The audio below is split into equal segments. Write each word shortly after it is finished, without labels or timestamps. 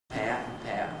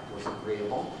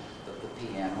agreeable that the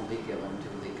piano be given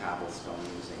to the Cobblestone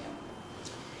Museum.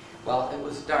 Well, it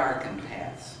was dark in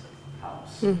Pat's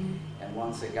house, and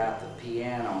once it got the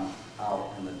piano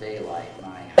out in the daylight,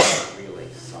 my heart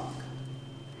really sunk.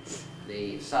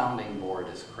 The sounding board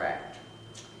is cracked,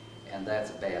 and that's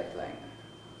a bad thing.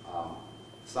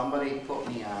 Somebody put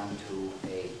me on to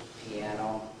a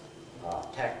piano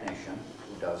technician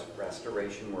who does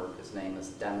restoration work. His name is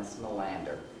Dennis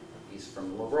Melander. He's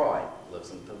from Leroy,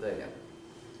 lives in Pavilion.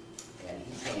 And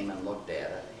he came and looked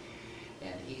at it,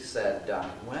 and he said,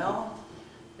 well,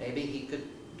 maybe he could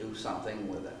do something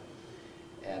with it.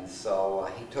 And so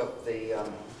he took the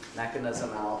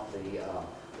mechanism out,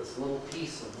 this little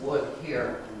piece of wood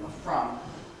here in the front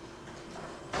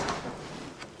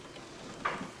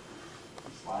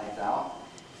slides out,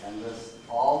 and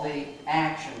all the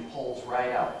action pulls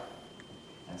right out.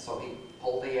 And so he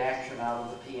pulled the action out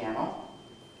of the piano,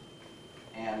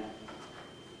 and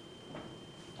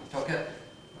took it,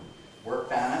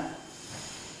 worked on it,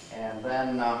 and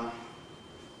then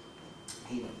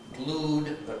he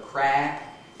glued the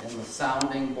crack in the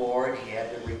sounding board. He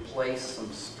had to replace some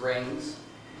strings,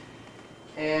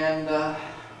 and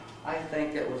I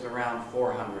think it was around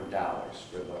 $400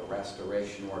 for the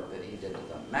restoration work that he did to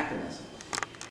the mechanism.